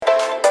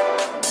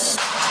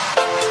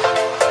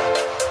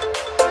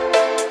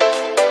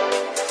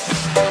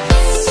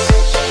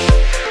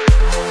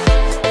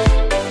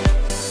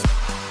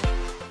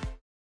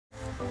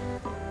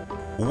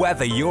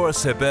Whether you're a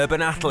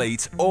suburban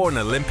athlete or an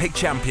Olympic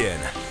champion,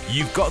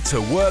 you've got to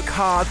work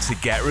hard to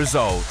get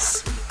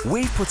results.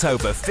 We've put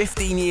over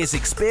 15 years'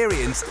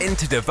 experience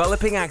into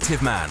developing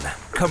ActiveMan,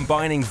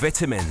 combining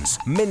vitamins,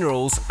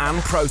 minerals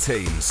and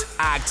proteins.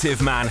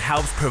 ActiveMan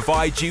helps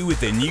provide you with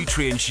the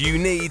nutrients you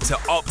need to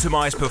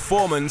optimize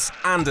performance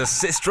and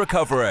assist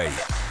recovery.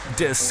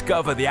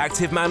 Discover the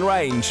ActiveMan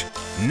range,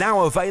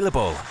 now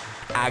available.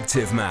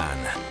 ActiveMan,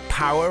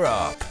 power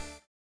up.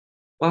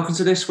 Welcome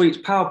to this week's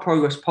Power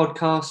Progress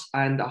podcast,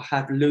 and I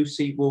have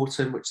Lucy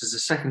Wharton, which is the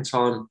second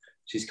time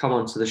she's come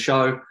onto the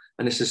show,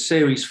 and this is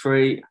series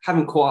 3.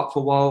 Haven't caught up for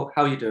a while.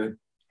 How are you doing?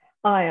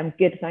 I am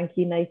good, thank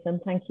you, Nathan.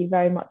 Thank you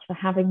very much for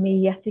having me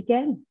yet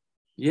again.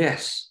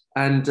 Yes,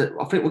 and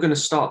I think we're going to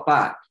start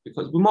back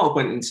because we might have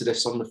went into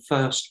this on the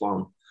first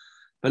one,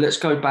 but let's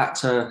go back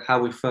to how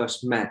we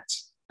first met,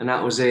 and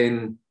that was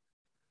in,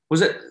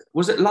 was it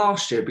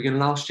last year, beginning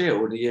last year,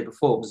 or the year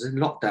before? It was in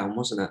lockdown,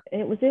 wasn't it?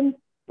 It was in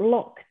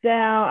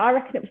lockdown. I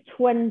reckon it was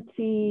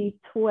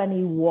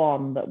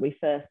 2021 that we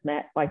first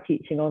met by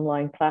teaching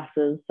online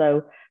classes.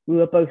 So we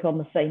were both on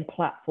the same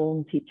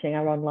platform teaching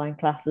our online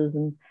classes,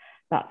 and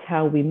that's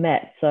how we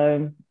met.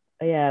 So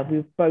yeah,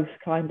 we've both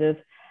kind of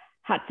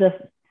had to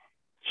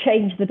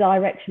change the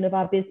direction of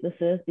our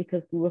businesses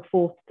because we were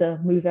forced to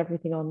move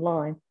everything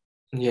online.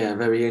 Yeah,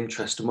 very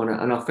interesting one,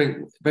 and I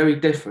think very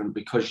different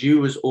because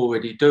you was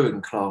already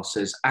doing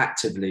classes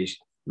actively,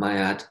 may I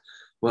add.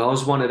 Well, I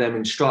was one of them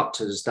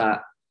instructors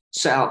that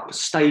set up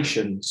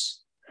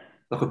stations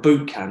like a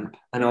boot camp,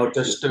 and I'll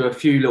just do a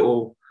few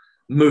little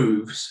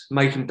moves,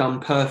 make them done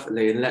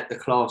perfectly, and let the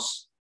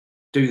class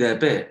do their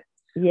bit.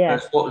 Yeah.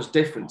 That's what was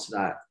different to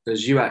that,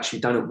 because you actually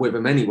done it with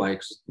them anyway.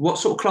 What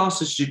sort of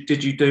classes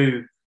did you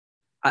do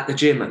at the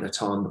gym at the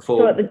time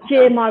before? So at the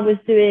gym, I was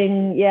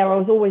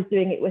always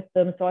doing it with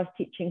them. So I was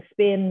teaching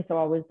spin, so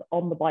I was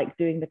on the bike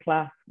doing the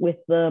class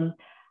with them.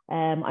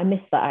 I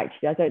missed that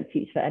actually. I don't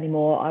teach that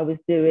anymore. I was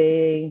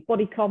doing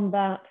body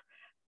combat,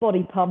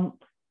 body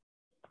pump.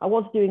 I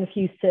was doing a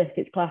few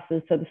circuit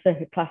classes. So the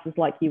circuit classes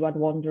like you, I'd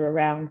wander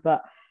around,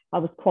 but I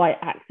was quite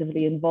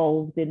actively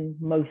involved in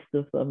most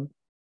of them.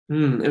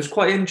 It was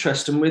quite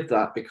interesting with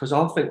that because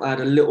I think I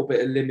had a little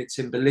bit of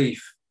limiting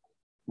belief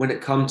when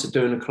it comes to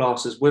doing the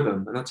classes with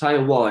them. And I'll tell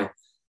you why.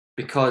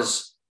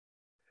 Because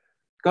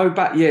go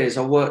back years,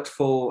 I worked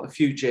for a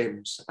few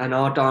gyms and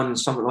I'd done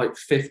something like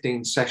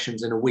 15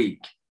 sessions in a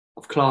week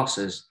of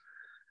classes.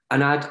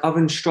 And I had other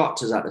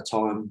instructors at the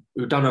time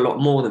who'd done a lot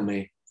more than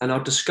me. And I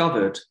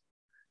discovered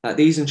that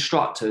these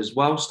instructors,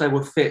 whilst they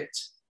were fit,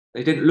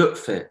 they didn't look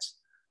fit.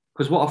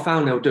 Because what I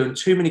found, they were doing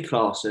too many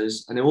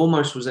classes and they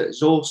almost was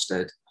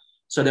exhausted.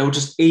 So they were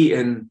just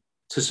eating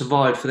to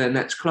survive for their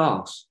next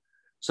class.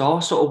 So I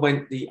sort of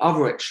went the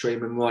other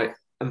extreme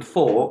and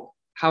thought,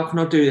 how can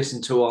I do this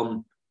until I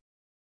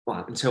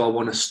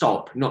want to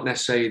stop? Not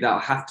necessarily that I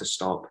have to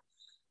stop.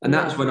 And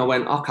that's when I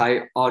went,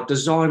 okay, I'll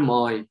design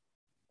my,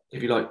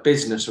 if you like,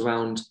 business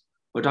around,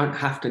 I don't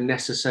have to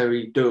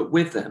necessarily do it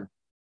with them.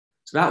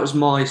 So that was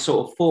my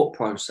sort of thought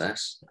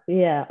process.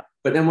 Yeah.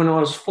 But then when I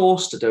was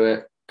forced to do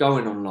it,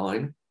 going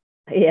online,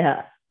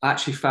 I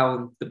actually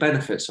found the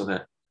benefits of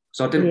it.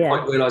 So I didn't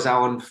quite realise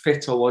how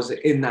unfit I was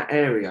in that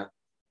area.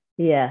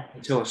 Yeah.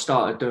 Until I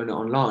started doing it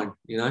online,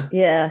 you know?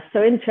 Yeah.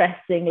 So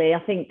interestingly, I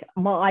think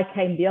I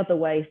came the other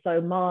way.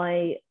 So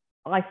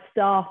I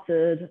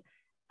started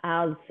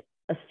as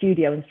a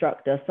studio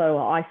instructor. So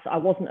I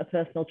wasn't a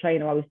personal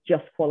trainer. I was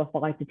just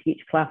qualified to teach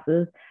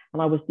classes,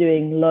 and I was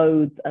doing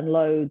loads and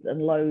loads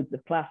and loads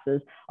of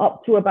classes,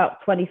 up to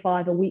about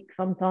 25 a week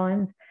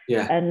sometimes.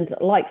 Yeah. And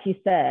like you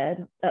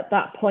said, at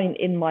that point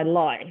in my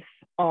life,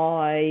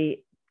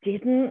 I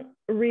didn't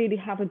really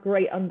have a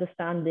great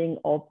understanding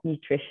of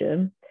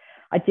nutrition.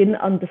 I didn't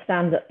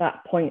understand at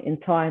that point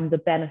in time the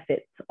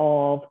benefits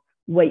of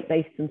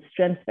weight-based and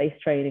strength-based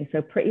training.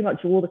 So pretty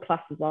much all the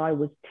classes I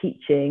was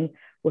teaching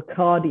were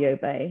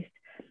cardio-based,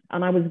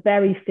 and I was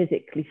very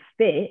physically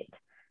fit,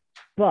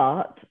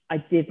 but I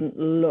didn't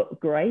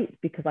look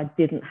great because I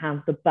didn't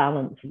have the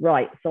balance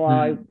right. So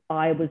I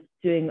was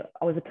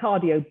a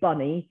cardio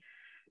bunny,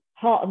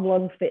 heart and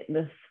lung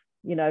fitness,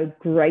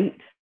 great,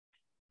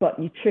 but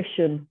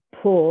nutrition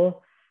poor,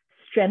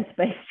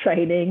 strength-based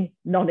training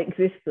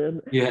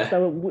non-existent. Yeah.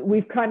 So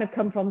we've kind of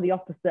come from the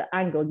opposite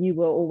angle. You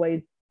were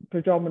always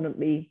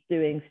predominantly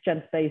doing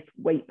strength-based,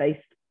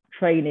 weight-based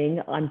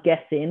training, I'm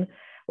guessing,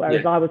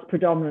 whereas I was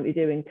predominantly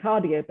doing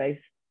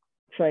cardio-based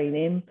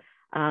training.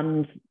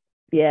 And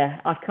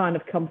I've kind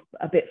of come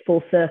a bit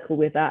full circle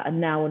with that and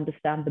now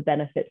understand the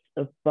benefits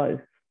of both.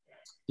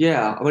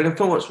 Yeah, I mean, I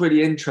thought what's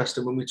really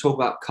interesting when we talk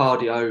about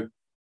cardio,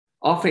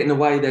 I think in a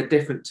way they're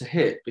different to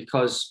HIIT,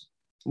 because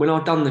when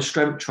I've done the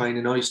strength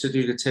training, I used to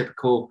do the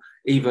typical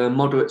either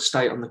moderate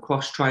state on the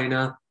cross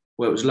trainer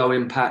where it was low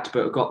impact,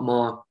 but I got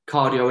my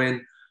cardio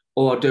in,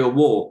 or I'd do a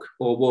walk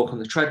on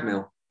the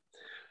treadmill.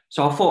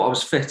 So I thought I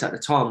was fit at the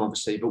time,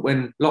 obviously, but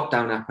when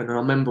lockdown happened, and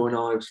I remember when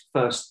I was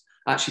first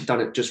actually done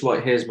it just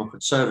right here's my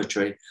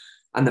conservatory,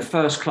 and the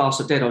first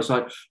class I did, I was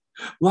like,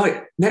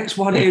 right, next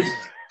one is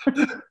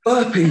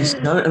burpees,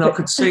 and I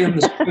could see on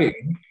the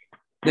screen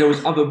there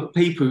was other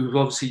people who were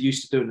obviously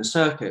used to doing the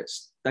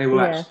circuits. They were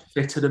Yeah. actually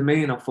fitter than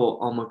me, and I thought,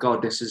 oh my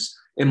God, this is,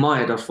 in my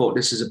head, I thought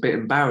this is a bit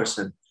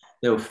embarrassing.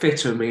 They were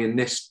fitter than me in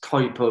this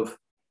type of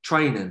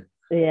training.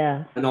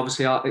 Yeah. And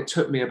obviously it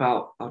took me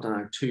about, I don't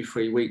know,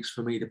 2-3 weeks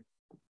for me to,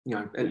 you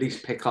know, at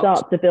least pick up.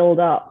 Start to build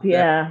up.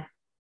 Yeah.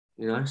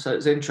 You know, so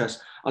it's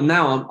interesting. And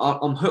now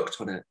I'm hooked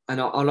on it.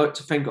 And I like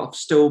to think I've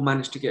still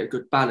managed to get a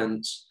good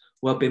balance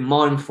where I've been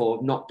mindful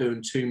of not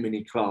doing too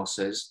many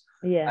classes.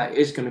 Yeah. It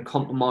is going to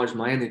compromise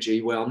my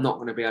energy where I'm not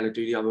going to be able to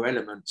do the other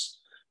elements.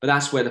 But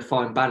that's where the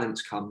fine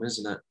balance comes,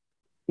 isn't it?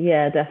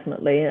 Yeah,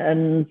 definitely.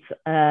 And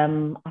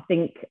I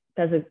think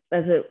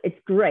it's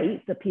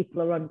great that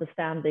people are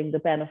understanding the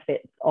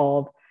benefits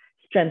of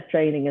strength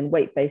training and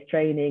weight-based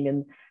training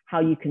and how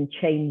you can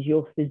change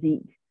your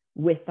physique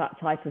with that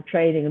type of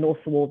training, and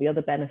also all the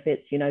other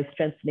benefits, you know,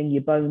 strengthening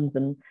your bones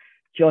and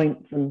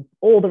joints and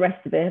all the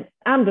rest of it.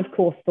 And of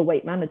course, the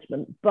weight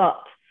management.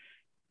 But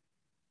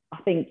I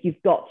think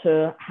you've got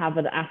to have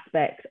an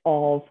aspect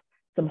of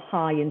some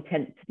high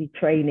intensity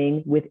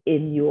training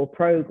within your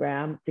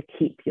program to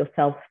keep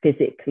yourself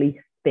physically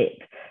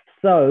fit,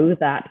 so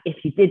that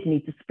if you did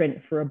need to sprint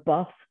for a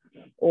bus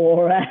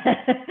or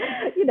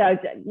you know,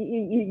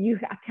 you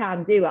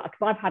can do it.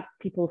 Because I've had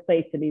people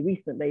say to me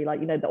recently, like,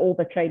 you know, that all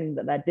the training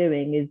that they're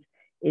doing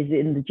is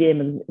in the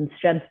gym and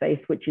strength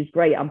based, which is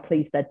great. I'm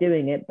pleased they're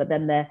doing it, but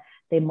then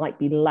they might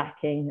be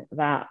lacking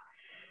that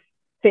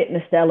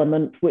fitness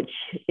element, which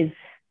is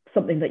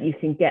something that you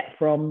can get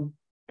from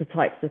the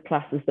types of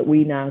classes that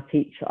we now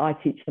teach. I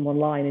teach them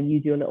online, and you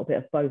do a little bit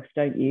of both,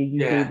 don't you? You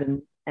do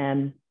them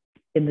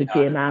in the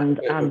gym and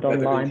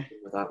online.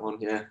 With that one,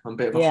 yeah, I'm a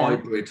bit of a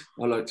hybrid,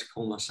 I like to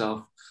call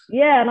myself.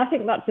 Yeah, and I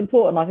think that's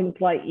important. I think,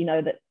 like, you know,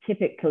 that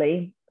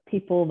typically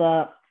people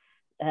that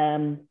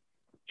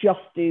just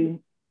do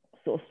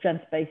sort of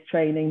strength-based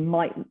training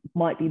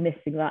might be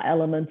missing that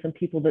element, and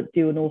people that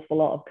do an awful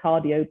lot of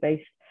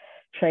cardio-based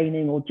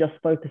training or just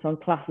focus on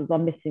classes are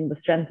missing the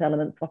strength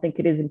elements. I think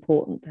it is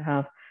important to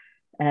have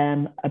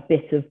a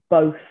bit of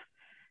both,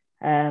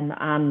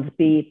 and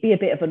be a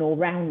bit of an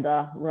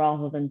all-rounder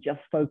rather than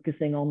just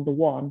focusing on the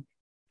one.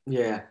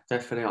 Yeah,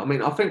 definitely. I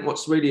mean, I think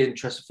what's really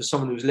interesting for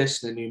someone who's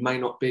listening who may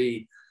not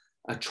be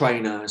a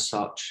trainer as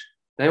such,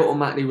 they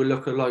automatically will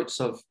look at likes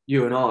of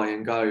you and I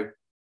and go,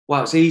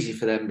 well, it's easy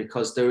for them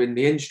because they're in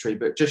the industry,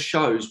 but it just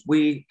shows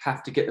we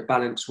have to get the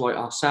balance right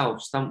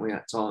ourselves, don't we,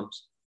 at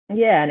times?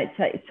 Yeah, and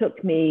it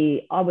took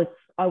me, I was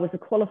a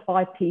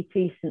qualified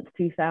PT since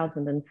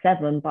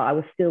 2007, but I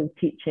was still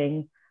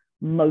teaching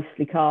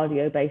mostly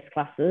cardio-based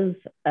classes,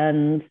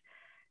 and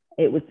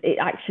it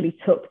actually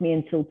took me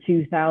until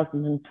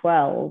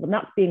 2012, and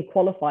that's being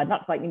qualified.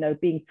 That's like, you know,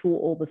 being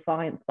taught all the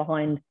science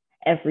behind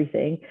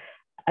everything.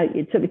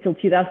 It took me till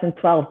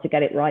 2012 to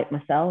get it right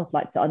myself,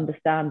 like to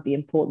understand the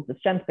importance of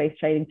strength-based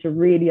training, to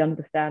really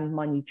understand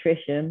my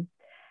nutrition,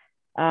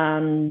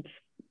 and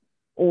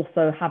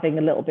also having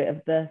a little bit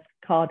of the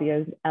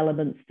cardio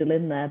element still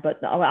in there.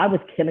 But I was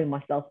killing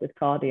myself with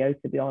cardio,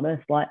 to be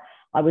honest. Like,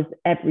 I was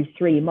every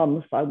 3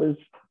 months I was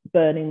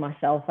burning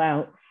myself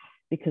out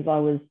because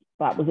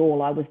that was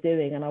all I was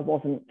doing, and I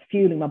wasn't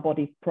fueling my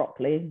body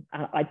properly.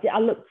 I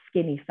looked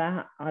skinny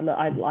fat. I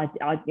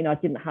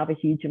didn't have a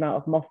huge amount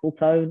of muscle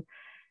tone.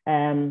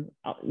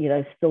 You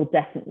know, still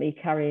definitely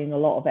carrying a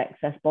lot of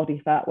excess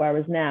body fat.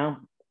 Whereas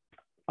now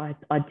I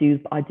do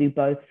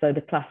both. So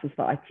the classes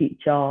that I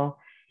teach are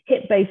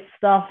HIIT-based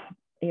stuff,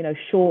 you know,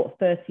 short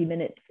 30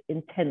 minutes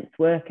intense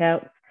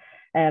workouts.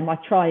 I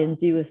try and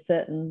do a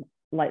certain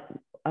like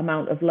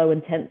amount of low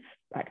intense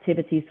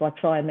activity. So I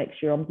try and make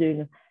sure I'm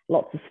doing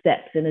lots of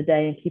steps in a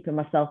day and keeping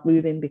myself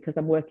moving, because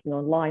I'm working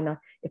online.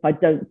 If I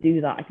don't do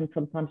that, I can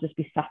sometimes just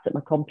be sat at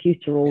my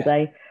computer all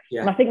day.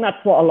 And I think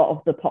that's what a lot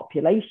of the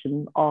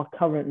population are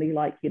currently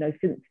like. You know,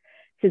 since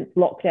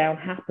lockdown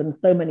happened,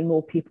 so many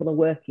more people are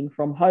working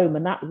from home,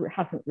 and that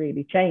hasn't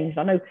really changed.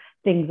 I know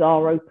things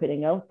are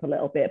opening up a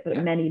little bit, but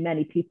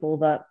many people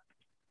that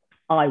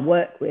I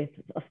work with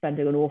are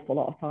spending an awful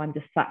lot of time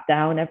just sat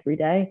down every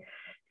day.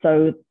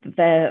 So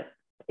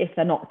if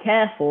they're not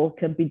careful,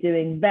 can be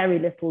doing very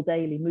little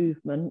daily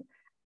movement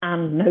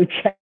and no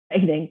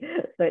training.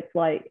 So it's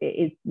like, it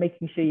is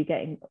making sure you're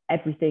getting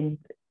everything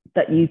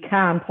that you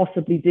can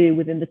possibly do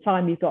within the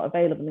time you've got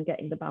available and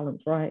getting the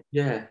balance right.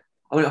 Yeah.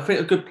 I mean, I think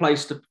a good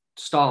place to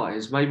start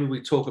is maybe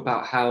we talk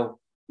about how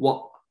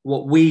what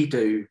we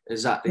do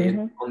is at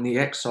the on the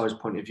exercise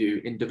point of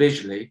view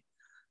individually,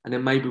 and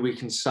then maybe we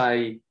can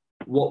say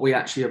what we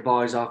actually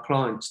advise our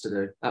clients to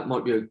do. That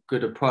might be a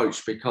good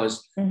approach,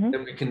 because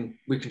then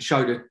we can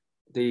show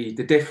the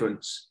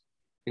difference,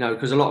 you know,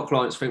 because a lot of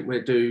clients think we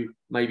do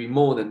maybe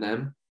more than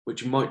them,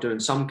 which you might do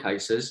in some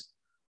cases,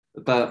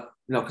 but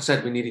like I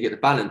said, we need to get the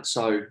balance.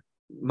 So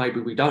maybe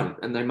we don't,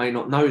 and they may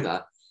not know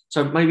that.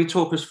 So maybe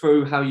talk us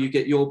through how you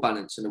get your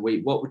balance in a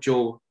week. Where would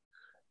you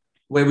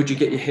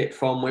get your HIIT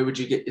from? Where would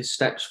you get your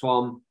steps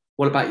from?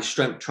 What about your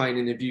strength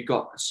training? Have you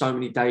got so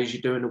many days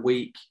you do in a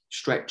week,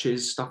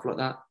 stretches, stuff like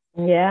that?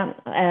 Yeah.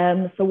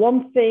 So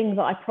one thing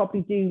that I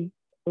probably do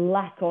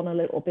lack on a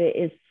little bit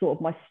is sort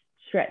of my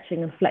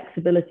stretching and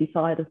flexibility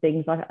side of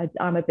things,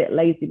 I'm a bit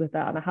lazy with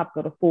that, and I have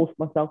got to force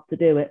myself to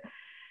do it.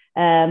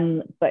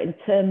 But in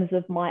terms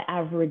of my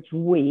average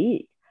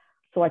week,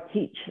 so I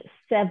teach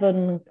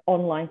 7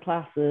 online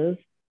classes,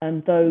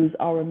 and those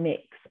are a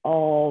mix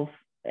of,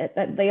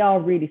 they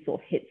are really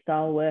sort of HIIT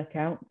style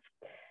workouts.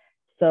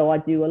 So I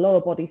do a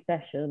lower body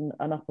session,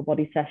 an upper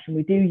body session.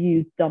 We do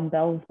use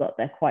dumbbells, but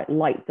they're quite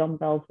light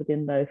dumbbells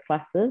within those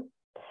classes.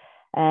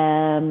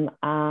 And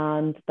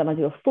then I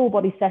do a full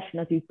body session.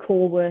 I do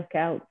core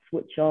workouts,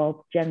 which are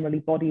generally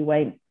body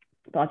weight.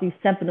 So I do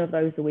 7 of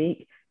those a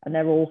week, and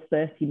they're all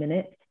 30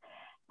 minutes.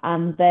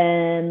 And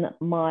then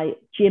my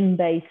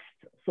gym-based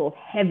sort of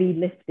heavy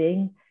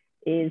lifting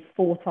is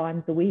 4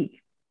 times a week.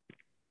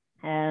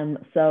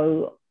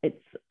 So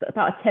it's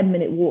about a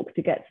 10-minute walk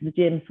to get to the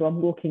gym. So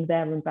I'm walking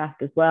there and back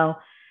as well.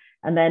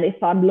 And then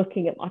if I'm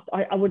looking at,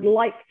 I would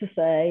like to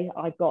say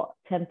I got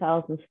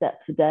 10,000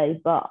 steps a day,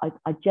 but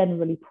I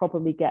generally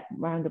probably get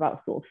around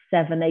about sort of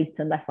 7, 8,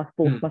 unless I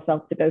force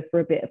myself to go for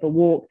a bit of a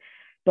walk.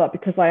 But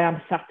because I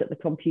am sat at the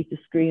computer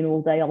screen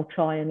all day, I'll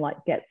try and like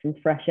get some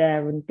fresh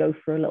air and go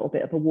for a little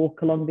bit of a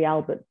walk along the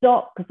Albert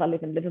Dock, because I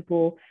live in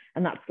Liverpool,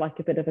 and that's like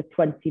a bit of a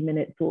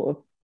 20-minute sort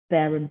of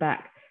there and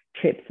back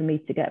trip for me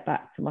to get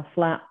back to my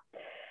flat.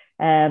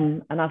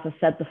 And as I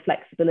said, the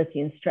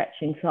flexibility and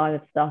stretching side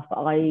of stuff,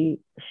 I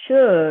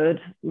should,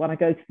 when I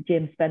go to the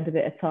gym, spend a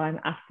bit of time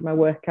after my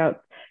workouts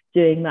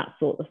doing that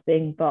sort of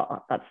thing.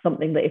 But that's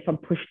something that if I'm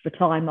pushed for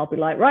time, I'll be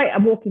like, right,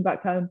 I'm walking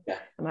back home. Yeah.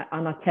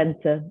 And I tend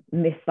to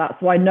miss that.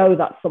 So I know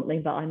that's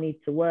something that I need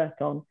to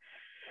work on.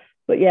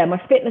 But yeah, my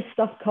fitness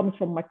stuff comes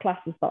from my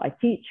classes that I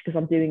teach, because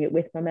I'm doing it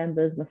with my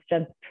members. My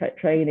strength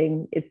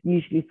training is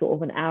usually sort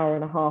of an hour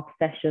and a half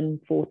session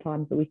 4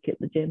 times a week at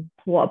the gym.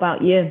 What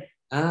about you?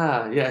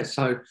 Yeah,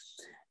 so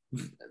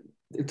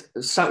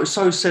it's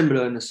so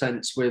similar in a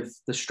sense with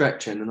the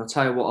stretching, and I'll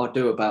tell you what I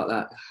do about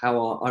that, how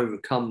I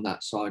overcome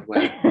that side,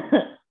 where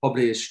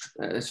probably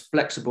as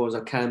flexible as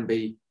I can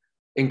be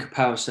in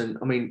comparison.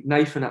 I mean,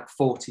 Nathan at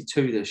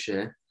 42 this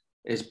year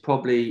is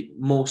probably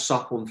more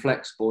supple and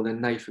flexible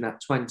than Nathan at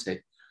 20,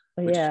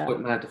 which is quite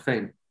mad to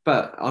think.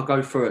 But I'll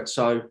go through it.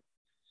 So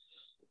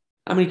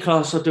how many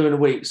classes I do in a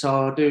week?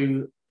 So I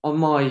do, on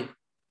my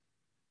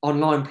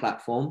online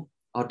platform,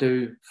 I'll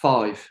do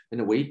 5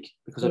 in a week,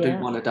 because I do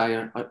 1 a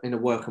day in a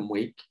working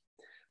week.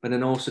 But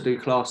then I also do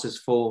classes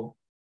for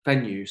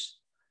venues.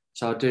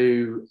 So I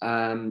do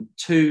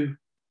 2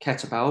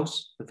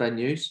 kettlebells for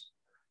venues,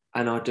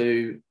 and I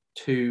do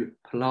 2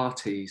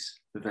 Pilates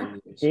for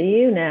venues. Do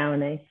you now,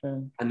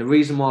 Nathan? And the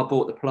reason why I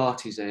brought the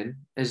Pilates in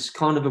is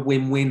kind of a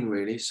win-win,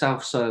 really,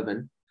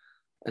 self-serving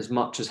as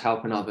much as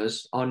helping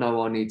others. I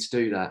know I need to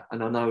do that,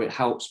 and I know it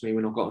helps me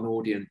when I've got an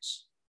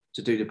audience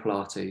to do the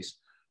Pilates,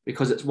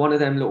 because it's one of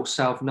them little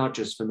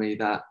self-nudges for me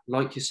that,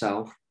 like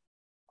yourself,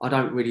 I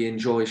don't really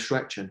enjoy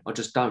stretching. I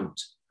just don't.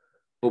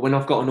 But when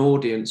I've got an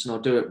audience and I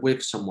do it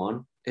with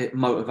someone, it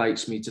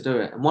motivates me to do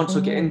it. And once I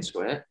get into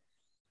it,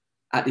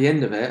 at the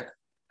end of it,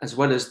 as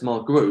well as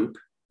my group,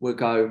 we'll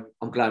go,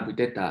 I'm glad we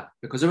did that,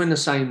 because they're in the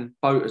same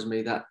boat as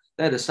me, that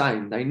they're the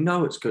same. They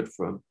know it's good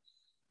for them,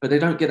 but they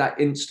don't get that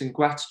instant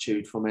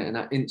gratitude from it and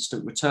that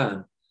instant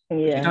return.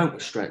 Yeah. You don't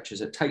with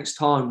stretches. It takes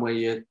time where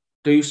you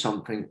do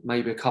something,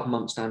 maybe a couple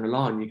months down the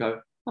line, you go,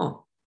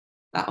 oh,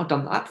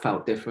 that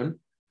felt different.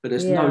 But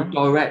there's no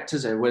direct,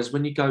 is there? Whereas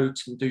when you go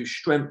to do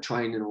strength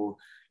training or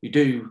you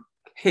do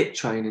HIIT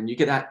training, you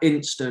get that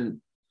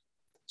instant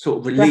sort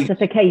of relief.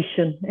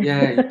 Gratification.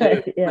 Yeah, you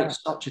do. It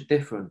makes such a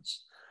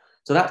difference.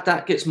 So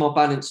that gets my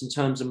balance in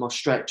terms of my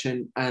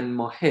stretching and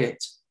my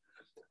HIIT.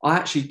 I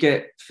actually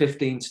get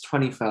 15 to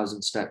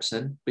 20,000 steps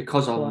in,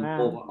 because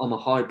I'm a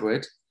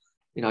hybrid,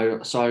 you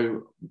know.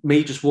 So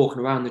me just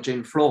walking around the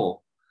gym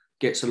floor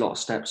gets a lot of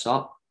steps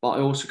up, but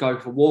I also go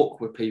for a walk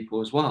with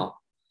people as well,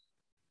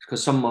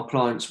 because some of my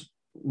clients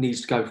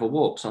needs to go for a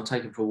walk, so I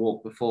take them for a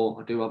walk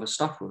before I do other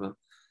stuff with them.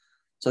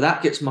 So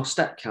that gets my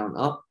step count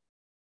up.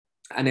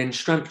 And then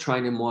strength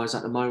training wise,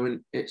 at the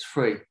moment, it's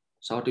free.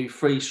 So I do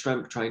 3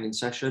 strength training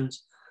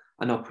sessions,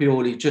 and I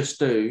purely just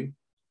do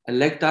a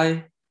leg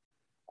day,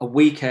 a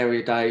weak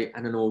area day,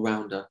 and an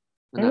all-rounder.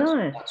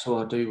 And that's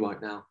all I do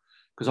right now,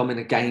 because I'm in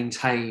a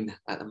gaintain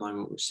at the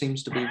moment, which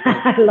seems to be...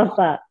 I love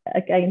that.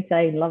 A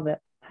gaintain, love it.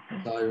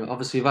 So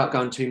obviously, without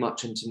going too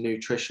much into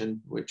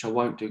nutrition, which I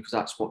won't do, because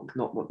that's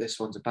not what this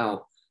one's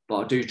about, but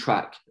I do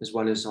track as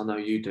well as I know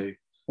you do.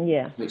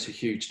 Yeah. It makes a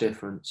huge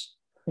difference.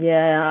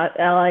 Yeah,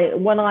 I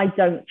when I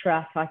don't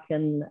track, I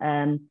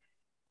can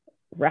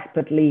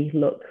rapidly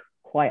look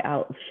quite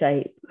out of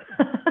shape.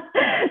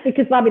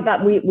 Because I mean,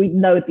 that we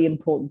know the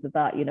importance of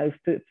that. You know,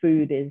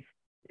 food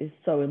is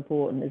so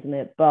important, isn't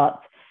it? But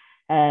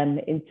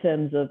in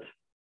terms of,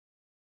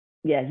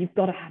 you've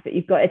got to have it.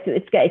 You've got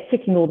it's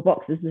ticking all the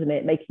boxes, isn't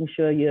it? Making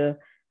sure your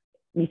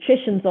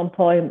nutrition's on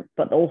point,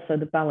 but also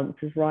the balance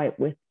is right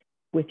with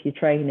your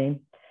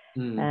training.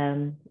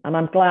 And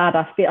I'm glad.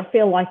 I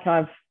feel like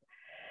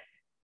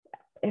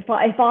if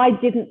I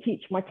didn't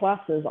teach my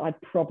classes, that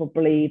would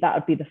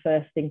be the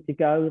first thing to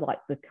go. Like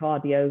the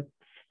cardio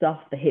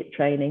stuff, the HIIT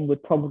training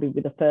would probably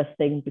be the first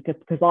thing, because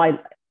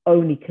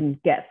only can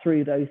get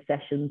through those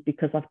sessions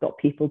because I've got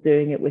people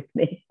doing it with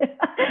me.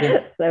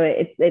 Yeah. So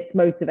it's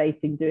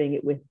motivating doing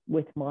it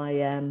with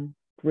my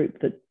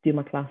group that do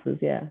my classes.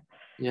 Yeah.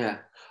 Yeah.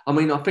 I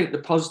mean, I think the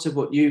positive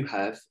what you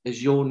have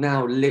is you're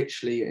now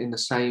literally in the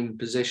same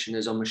position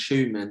as, I'm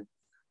assuming,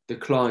 the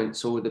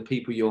clients or the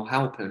people you're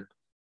helping,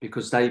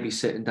 because they be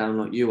sitting down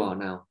like you are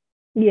now.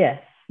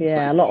 Yes.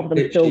 Yeah. A lot of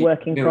them still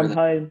working from them.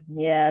 home.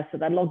 Yeah. So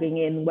they're logging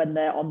in when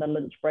they're on their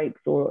lunch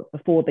breaks or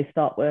before they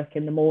start work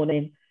in the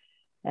morning.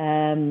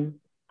 And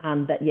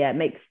that, yeah,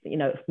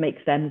 it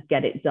makes them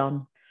get it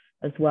done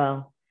as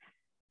well.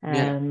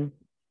 Yeah.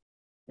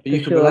 But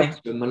you can relate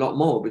to them a lot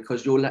more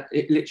because you're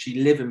literally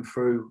living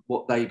through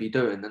what they be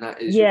doing, and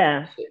that is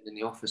you're sitting in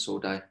the office all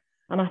day.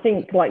 And I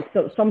think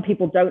some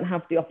people don't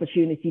have the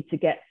opportunity to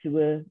get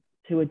to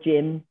a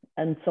gym,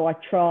 and so I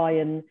try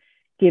and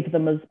give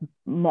them as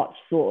much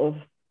sort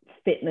of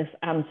fitness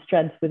and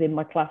strength within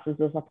my classes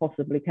as I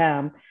possibly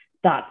can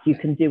that you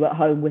can do at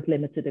home with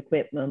limited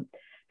equipment.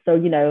 So,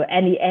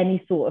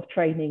 any sort of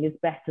training is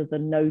better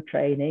than no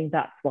training.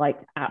 That's like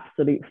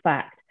absolute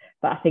fact.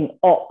 But I think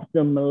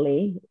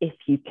optimally, if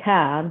you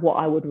can, what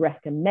I would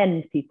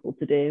recommend people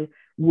to do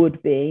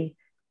would be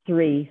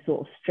 3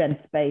 sort of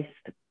strength-based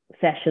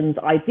sessions,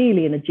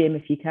 ideally in a gym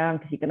if you can,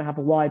 because you're going to have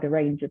a wider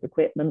range of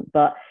equipment.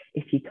 But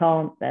if you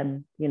can't,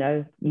 then,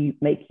 you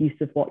make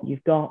use of what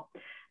you've got.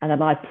 And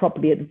then I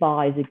probably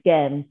advise,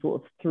 again,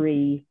 sort of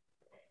 3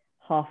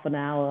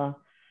 half-an-hour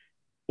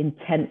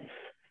intense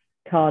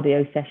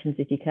cardio sessions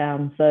if you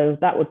can. So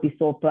that would be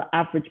sort of for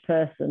average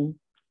person,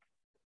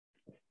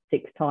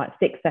 6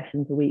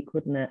 sessions a week,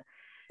 wouldn't it?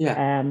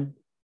 Yeah.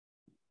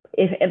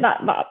 If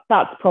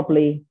that's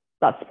probably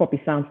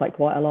sounds like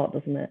quite a lot,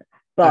 doesn't it?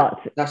 But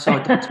that's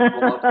but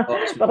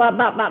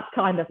that's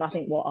kind of, I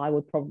think, what I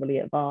would probably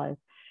advise.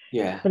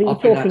 Yeah. But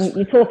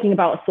you're talking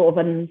about sort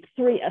of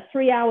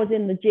 3 hours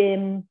in the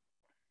gym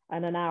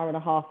and an hour and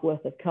a half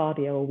worth of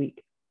cardio a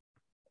week.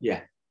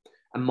 Yeah.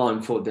 And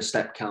mindful of the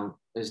step count,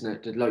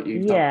 isn't it? Like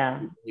you've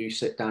done, you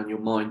sit down, you're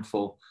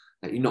mindful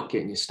that you're not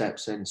getting your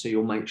steps in, so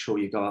you'll make sure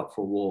you go out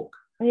for a walk.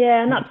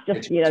 Yeah, and that's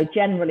just,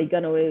 generally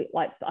going to,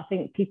 like, I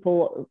think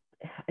people,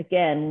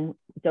 again,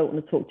 don't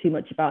want to talk too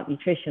much about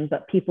nutrition,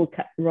 but people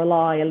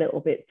rely a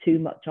little bit too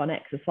much on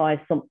exercise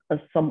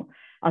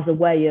as a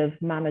way of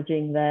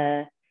managing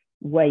their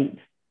weight,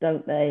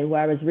 don't they?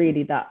 Whereas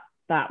really that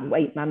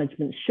weight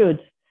management should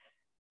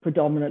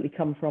predominantly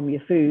come from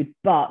your food,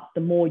 but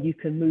the more you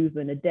can move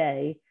in a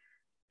day,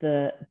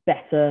 the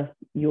better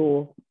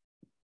your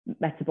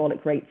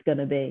metabolic rate's going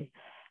to be.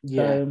 Yeah.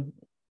 So,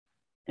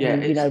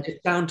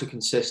 it's down to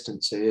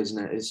consistency, isn't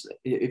it?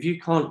 If you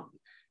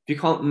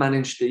can't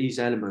manage these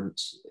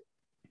elements,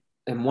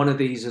 and one of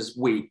these is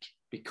weak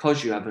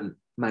because you haven't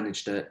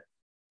managed it,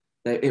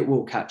 it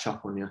will catch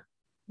up on you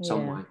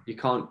some way.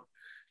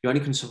 You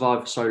only can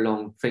survive for so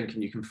long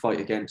thinking you can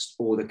fight against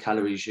all the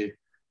calories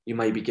you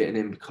may be getting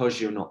in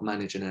because you're not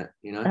managing it,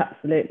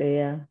 Absolutely,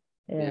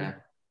 yeah.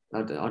 I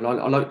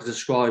like to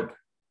describe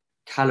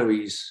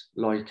calories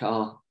like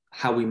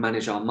how we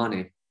manage our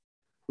money.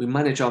 We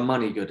manage our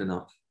money good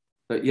enough,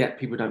 but yet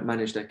people don't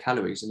manage their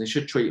calories, and they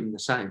should treat them the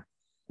same.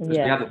 Because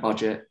we have a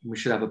budget, and we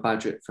should have a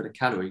budget for the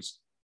calories.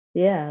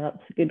 Yeah,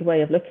 that's a good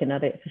way of looking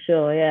at it for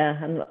sure.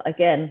 Yeah, and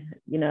again,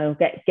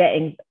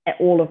 getting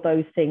all of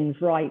those things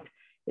right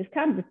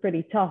can be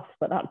pretty tough,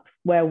 but that's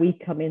where we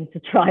come in to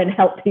try and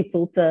help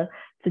people to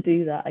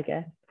do that, I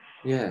guess.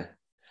 Yeah.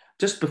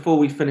 Just before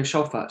we finish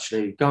off,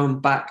 actually, going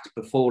back to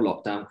before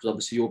lockdown, because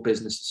obviously your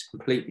business has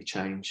completely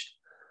changed.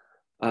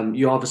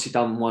 You obviously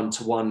done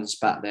one-to-ones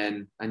back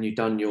then, and you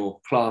done your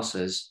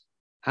classes.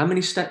 How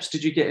many steps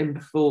did you get in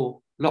before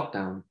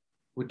lockdown?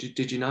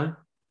 Did you know?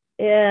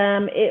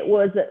 It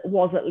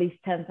was at least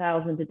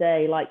 10,000 a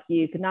day, like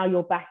you. Now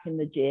you're back in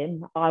the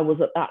gym. I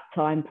was at that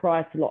time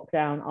prior to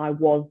lockdown. I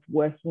was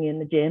working in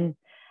the gym.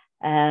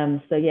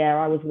 So yeah,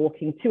 I was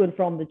walking to and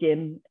from the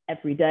gym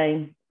every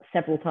day,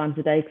 several times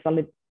a day, because I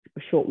lived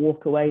a short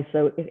walk away.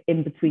 So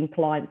in between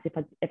clients, if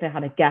I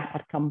had a gap,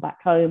 I'd come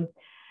back home.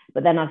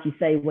 But then, as you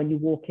say, when you're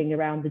walking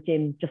around the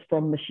gym just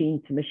from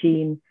machine to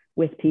machine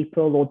with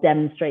people or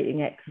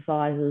demonstrating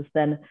exercises,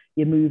 then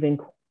you're moving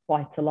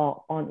quite a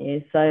lot, aren't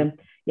you? So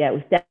yeah, it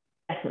was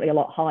definitely a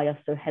lot higher.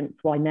 So hence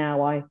why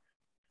now I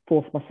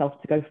force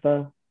myself to go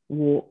for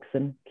walks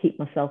and keep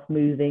myself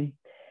moving,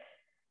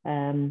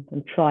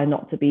 and try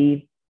not to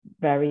be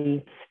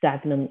very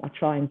stagnant. I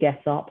try and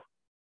get up.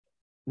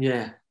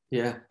 Yeah.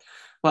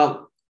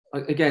 Well,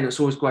 again, it's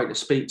always great to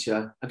speak to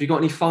you. Have you got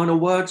any final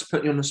words?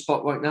 Putting you on the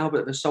spot right now, but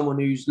if there's someone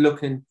who's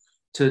looking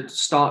to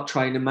start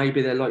training,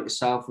 maybe they're like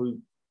yourself, who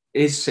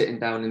is sitting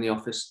down in the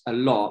office a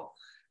lot,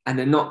 and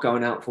they're not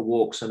going out for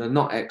walks, and they're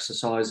not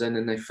exercising,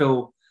 and they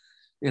feel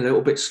a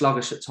little bit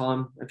sluggish at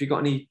time. Have you got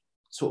any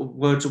sort of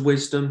words of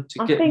wisdom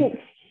to get?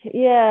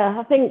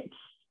 I think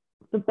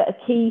the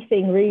key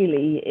thing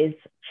really is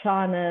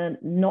trying to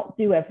not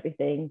do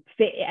everything,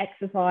 fit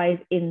exercise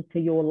into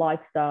your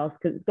lifestyles,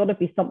 because it's got to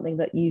be something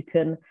that you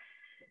can,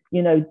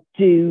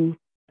 do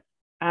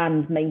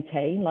and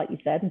maintain, like you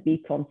said, and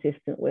be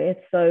consistent with.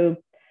 So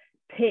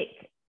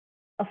pick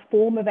a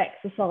form of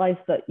exercise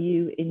that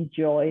you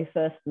enjoy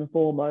first and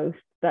foremost,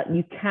 that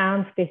you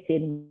can fit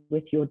in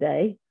with your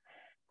day,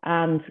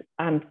 and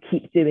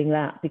keep doing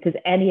that, because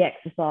any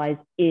exercise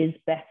is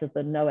better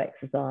than no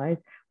exercise.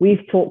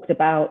 We've talked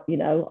about, you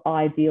know,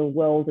 ideal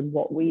world and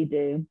what we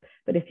do,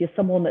 but if you're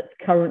someone that's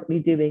currently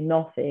doing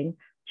nothing,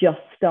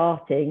 just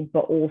starting,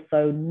 but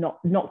also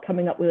not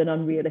coming up with an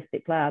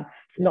unrealistic plan,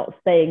 not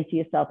saying to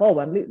yourself, oh,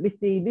 well,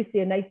 Lucy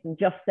and Nathan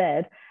just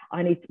said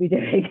I need to be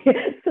doing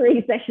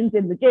 3 sessions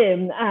in the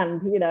gym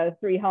and, you know,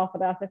 3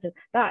 half-an-hour sessions.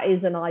 That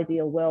is an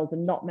ideal world,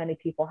 and not many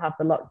people have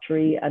the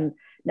luxury and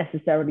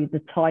necessarily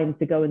the time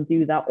to go and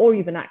do that, or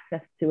even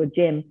access to a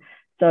gym.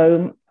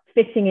 So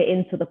fitting it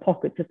into the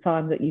pockets of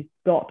time that you've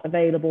got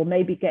available,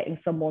 maybe getting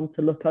someone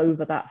to look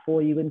over that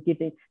for you and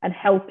giving and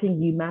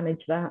helping you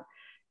manage that.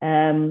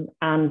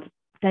 And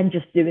then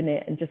just doing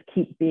it and just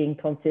keep being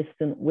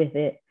consistent with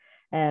it,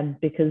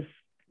 because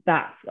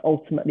that's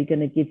ultimately going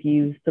to give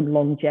you some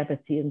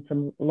longevity and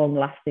some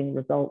long-lasting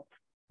results.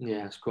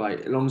 Yeah, it's great.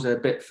 As long as they're a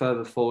bit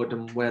further forward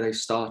than where they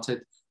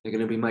started, they're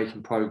going to be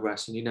making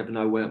progress, and you never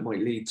know where it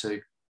might lead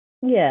to.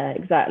 Yeah,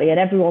 exactly.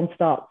 And everyone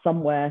starts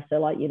somewhere. So,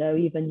 like, you know,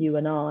 even you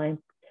and I,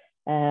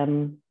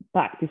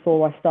 back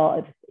before I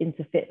started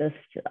into fitness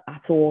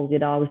at all, you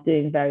know, I was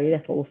doing very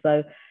little.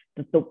 So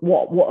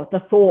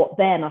the thought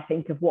then, I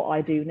think, of what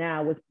I do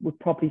now would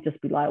probably just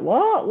be like,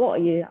 what are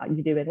you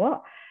doing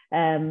what?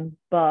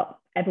 But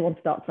everyone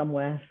starts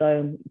somewhere,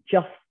 so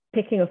just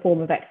picking a form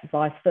of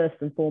exercise first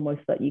and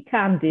foremost that you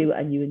can do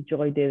and you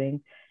enjoy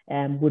doing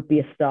would be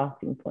a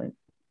starting point.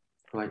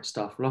 Great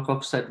stuff. Like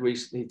I've said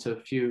recently to a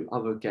few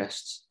other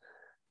guests,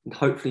 and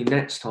hopefully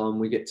next time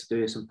we get to do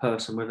this in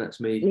person, whether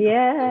that's me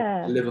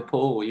in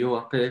Liverpool or you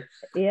up here.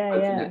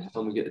 Next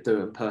time we get to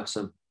do it in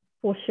person.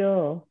 For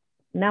sure.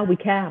 Now we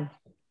can.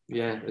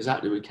 Yeah,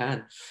 exactly. We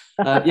can.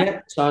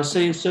 So I'll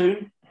see you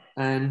soon.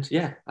 And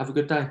yeah, have a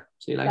good day.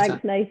 See you later.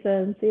 Thanks,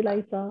 Nathan. See you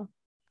later.